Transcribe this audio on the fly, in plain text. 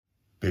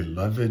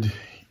Beloved,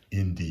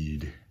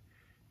 indeed,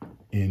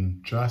 in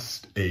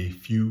just a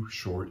few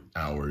short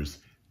hours,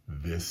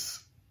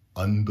 this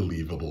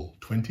unbelievable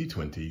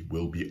 2020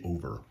 will be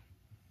over.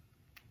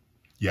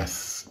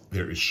 Yes,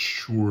 there is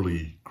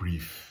surely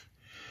grief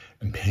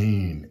and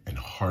pain and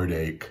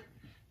heartache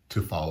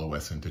to follow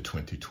us into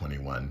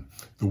 2021.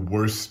 The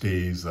worst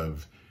days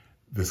of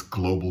this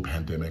global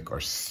pandemic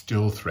are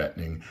still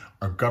threatening.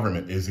 Our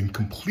government is in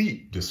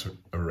complete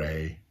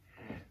disarray.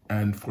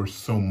 And for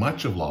so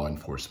much of law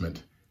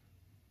enforcement,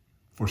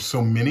 for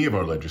so many of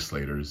our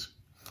legislators,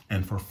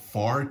 and for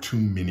far too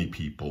many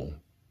people,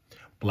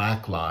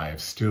 Black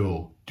lives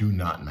still do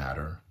not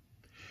matter.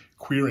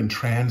 Queer and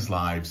trans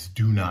lives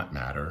do not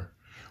matter.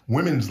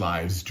 Women's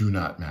lives do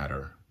not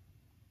matter.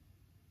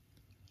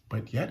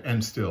 But yet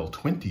and still,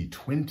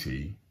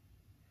 2020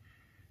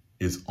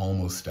 is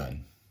almost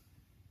done.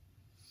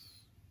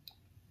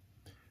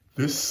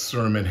 This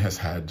sermon has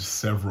had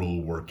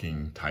several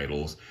working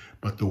titles,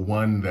 but the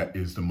one that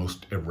is the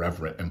most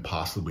irreverent and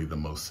possibly the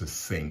most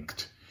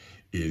succinct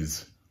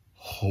is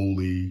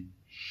Holy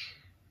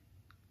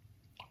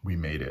We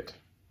Made It.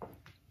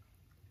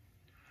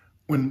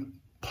 When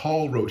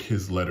Paul wrote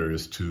his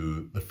letters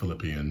to the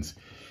Philippians,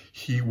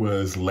 he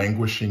was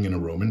languishing in a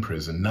Roman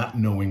prison, not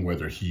knowing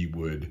whether he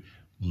would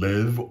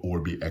live or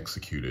be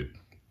executed.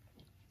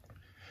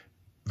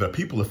 The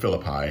people of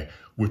Philippi,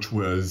 which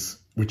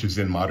is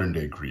in modern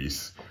day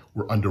Greece,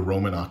 were under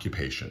Roman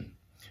occupation,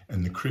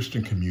 and the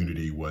Christian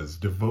community was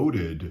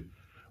devoted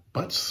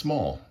but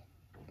small.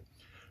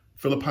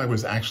 Philippi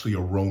was actually a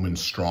Roman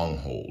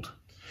stronghold,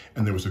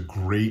 and there was a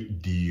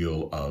great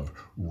deal of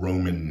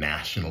Roman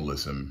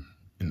nationalism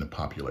in the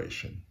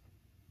population.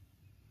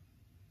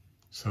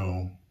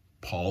 So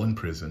Paul in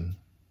prison,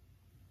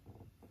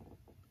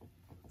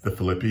 the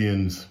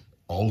Philippians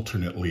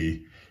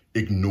alternately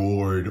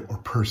ignored or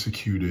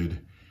persecuted.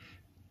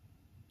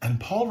 And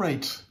Paul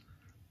writes,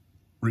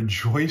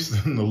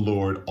 "Rejoice in the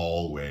Lord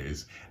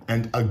always."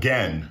 And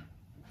again,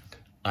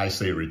 I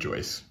say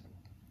rejoice.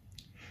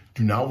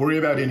 Do not worry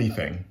about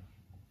anything.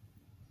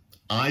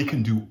 I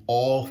can do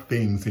all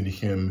things in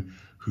him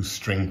who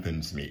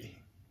strengthens me.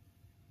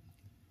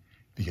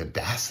 The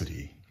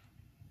audacity.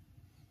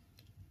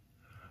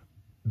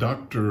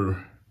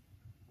 Dr.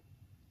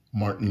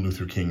 Martin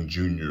Luther King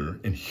Jr.,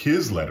 in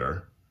his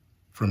letter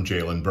from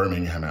jail in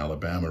Birmingham,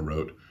 Alabama,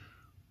 wrote,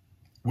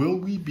 "Will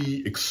we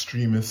be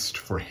extremists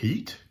for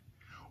hate,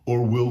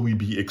 or will we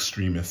be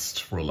extremists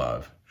for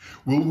love?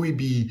 Will we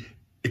be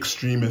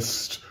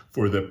extremists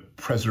for the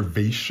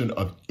preservation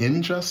of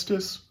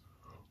injustice,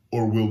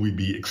 or will we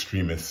be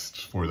extremists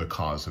for the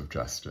cause of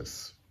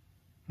justice?"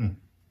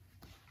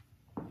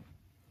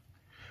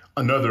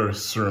 Another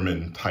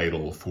sermon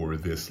title for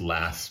this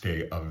last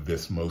day of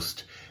this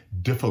most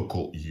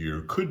difficult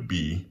year could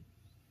be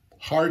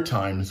Hard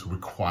Times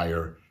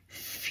Require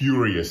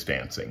Furious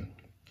Dancing,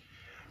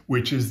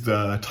 which is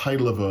the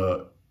title of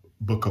a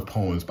book of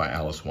poems by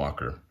Alice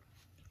Walker.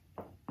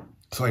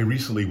 So I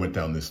recently went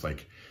down this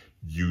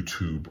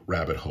YouTube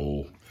rabbit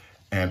hole,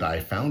 and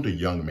I found a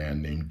young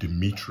man named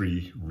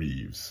Dimitri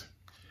Reeves.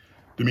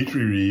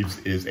 Dimitri Reeves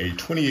is a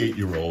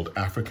 28-year-old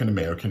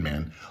African-American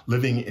man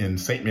living in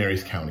St.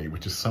 Mary's County,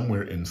 which is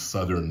somewhere in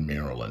southern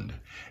Maryland.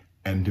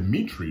 And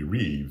Dimitri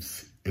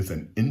Reeves is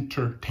an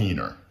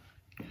entertainer.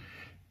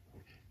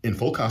 In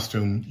full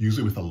costume,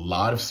 usually with a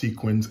lot of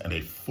sequins and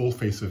a full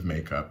face of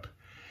makeup,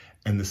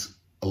 and this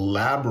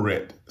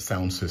elaborate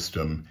sound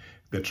system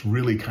that's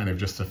really kind of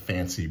just a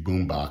fancy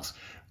boombox,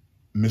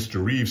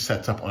 Mr. Reeves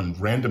sets up on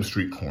random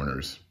street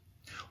corners,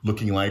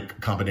 looking like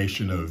a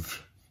combination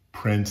of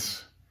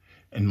Prince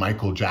and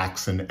Michael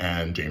Jackson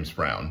and James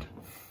Brown.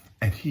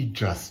 And he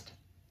just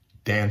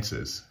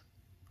dances.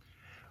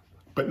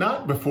 But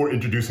not before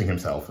introducing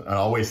himself, and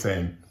always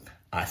saying,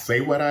 "I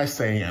say what I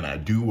say and I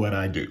do what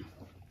I do."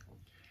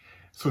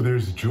 So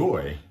there's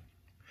joy,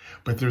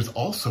 but there's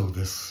also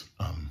this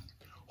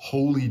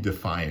holy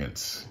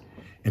defiance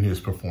in his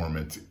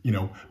performance,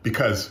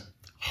 because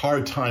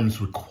hard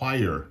times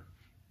require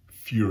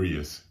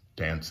furious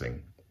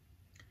dancing.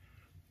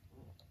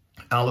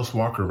 Alice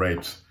Walker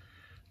writes,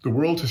 "The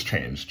world has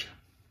changed.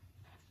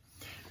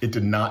 It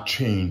did not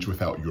change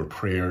without your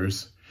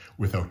prayers,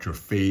 without your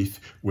faith,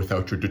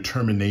 without your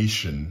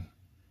determination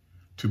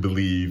to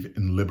believe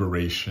in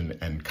liberation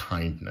and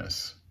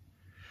kindness,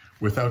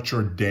 without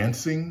your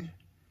dancing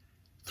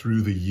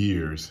through the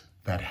years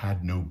that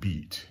had no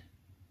beat."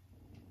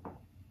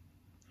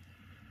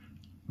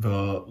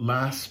 The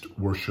last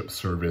worship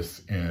service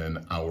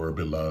in our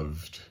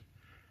beloved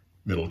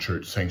Middle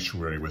Church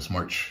Sanctuary was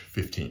March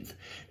 15th,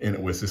 and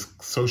it was this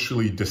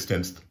socially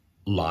distanced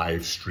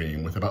live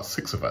stream with about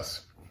 6 of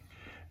us.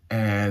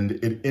 And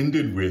it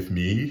ended with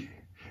me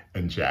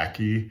and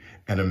Jackie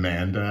and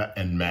Amanda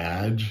and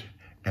Madge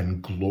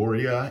and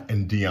Gloria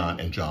and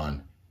Dion and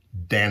John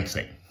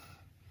dancing,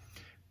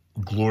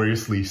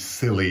 gloriously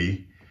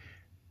silly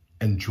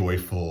and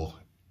joyful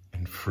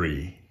and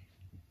free.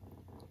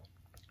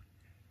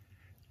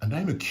 And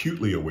I'm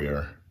acutely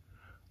aware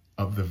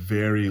of the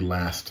very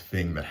last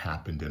thing that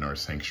happened in our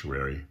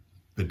sanctuary,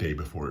 the the day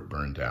before it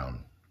burned down.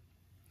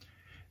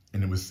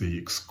 And it was the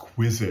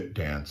exquisite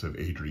dance of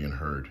Adrian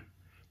Hurd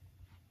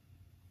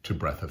to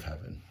Breath of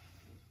Heaven.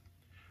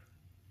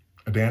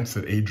 A dance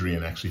that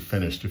Adrian actually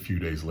finished a few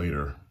days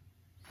later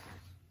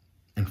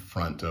in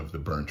front of the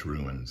burnt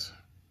ruins.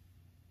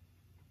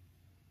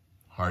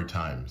 Hard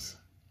times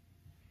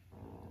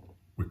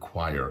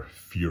require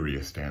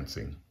furious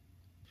dancing.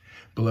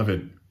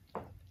 Beloved,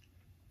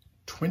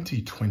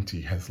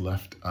 2020 has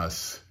left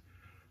us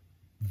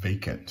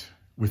vacant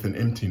with an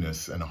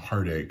emptiness and a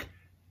heartache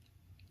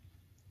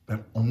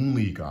that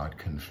only God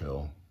can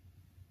fill.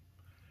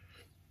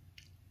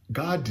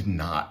 God did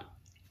not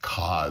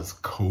cause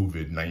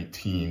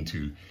COVID-19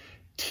 to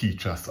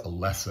teach us a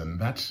lesson.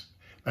 That's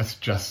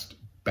just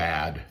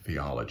bad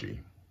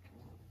theology.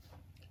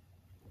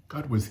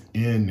 God was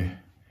in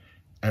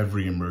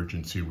every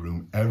emergency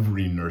room,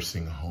 every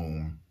nursing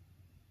home,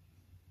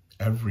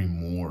 every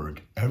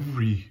morgue,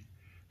 every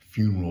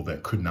funeral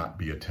that could not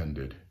be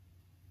attended.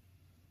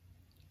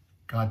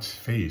 God's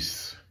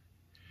face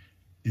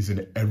is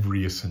in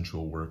every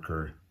essential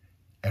worker,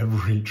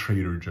 every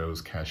Trader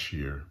Joe's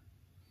cashier,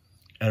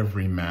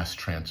 every mass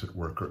transit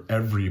worker,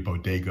 every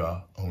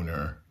bodega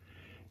owner,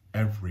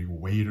 every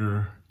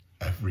waiter,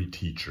 every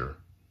teacher.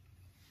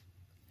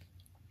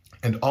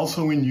 And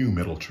also in you,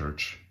 Middle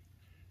Church.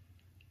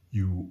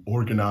 You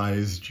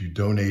organized, you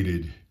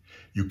donated,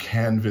 you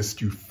canvassed,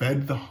 you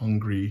fed the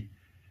hungry.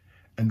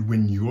 And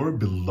when your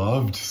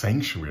beloved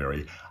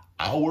sanctuary,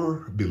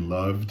 our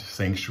beloved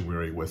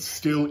sanctuary, was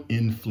still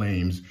in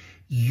flames,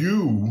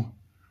 you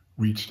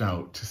reached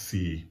out to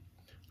see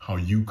how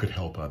you could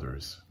help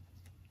others.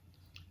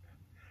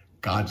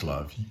 God's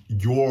love,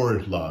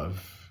 your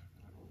love.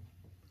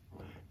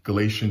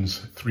 Galatians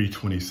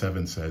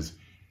 3:27 says,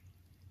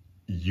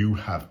 you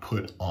have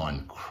put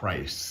on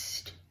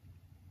Christ.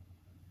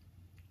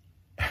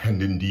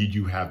 And indeed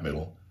you have,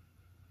 Middle,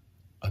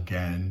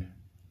 again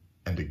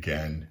and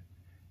again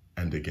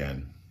and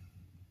again.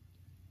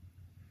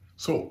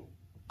 So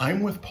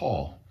I'm with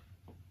Paul.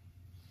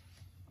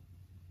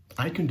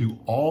 I can do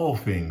all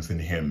things in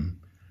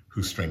him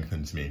who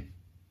strengthens me.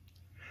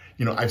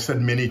 You know, I've said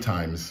many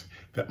times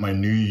that my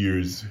New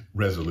Year's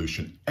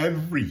resolution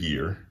every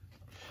year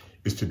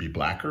is to be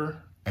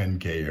blacker and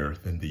gayer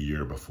than the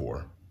year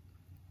before.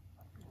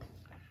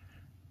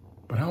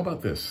 But how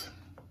about this?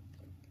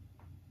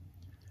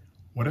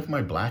 What if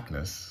my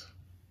blackness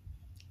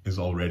is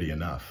already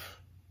enough?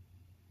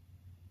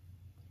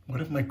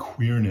 What if my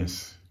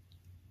queerness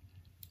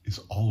is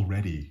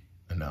already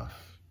enough?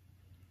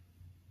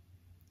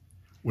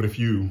 What if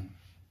you,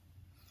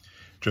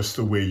 just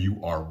the way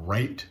you are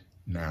right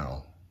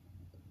now,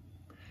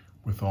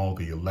 with all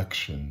the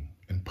election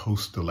and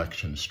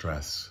post-election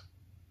stress,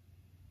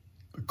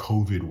 the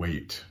COVID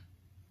weight,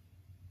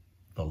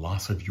 the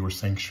loss of your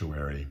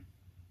sanctuary,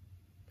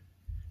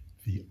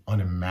 the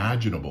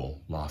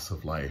unimaginable loss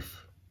of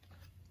life,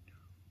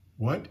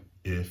 what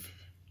if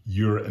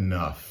you're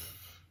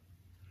enough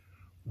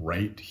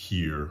right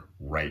here,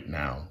 right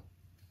now?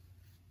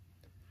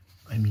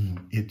 I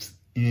mean, it's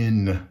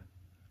in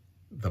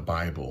the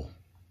Bible.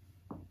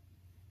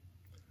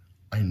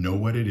 I know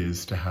what it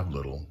is to have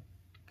little,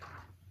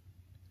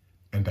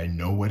 and I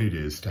know what it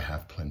is to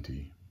have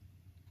plenty.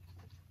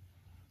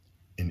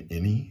 In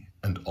any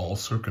and all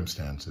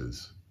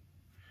circumstances,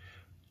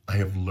 I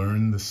have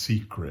learned the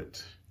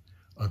secret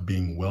of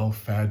being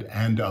well-fed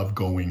and of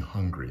going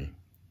hungry,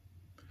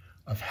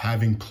 of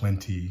having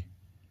plenty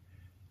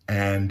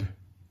and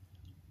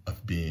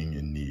of being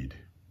in need.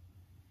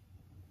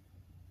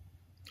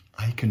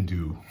 I can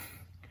do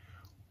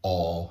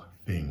all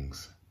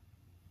things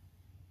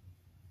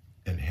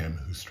in him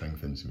who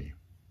strengthens me.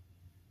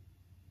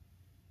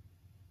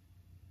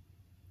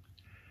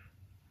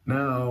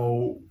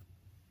 Now,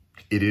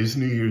 it is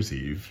New Year's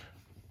Eve,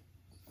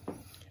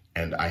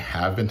 and I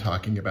have been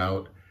talking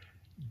about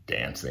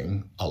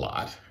dancing a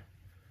lot.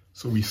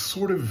 So we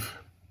sort of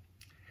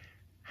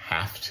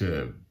have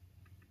to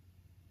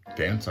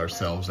dance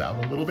ourselves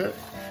out a little bit.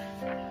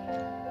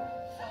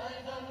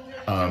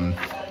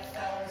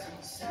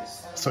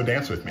 So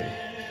dance with me.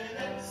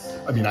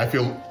 I mean, I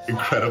feel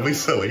incredibly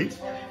silly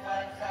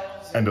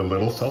and a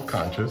little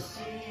self-conscious.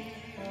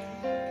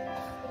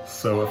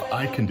 So if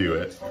I can do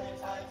it,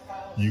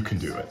 you can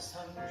do it.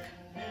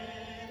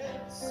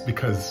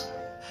 Because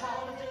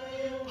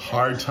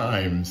hard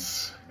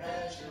times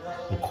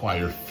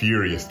require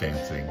furious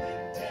dancing.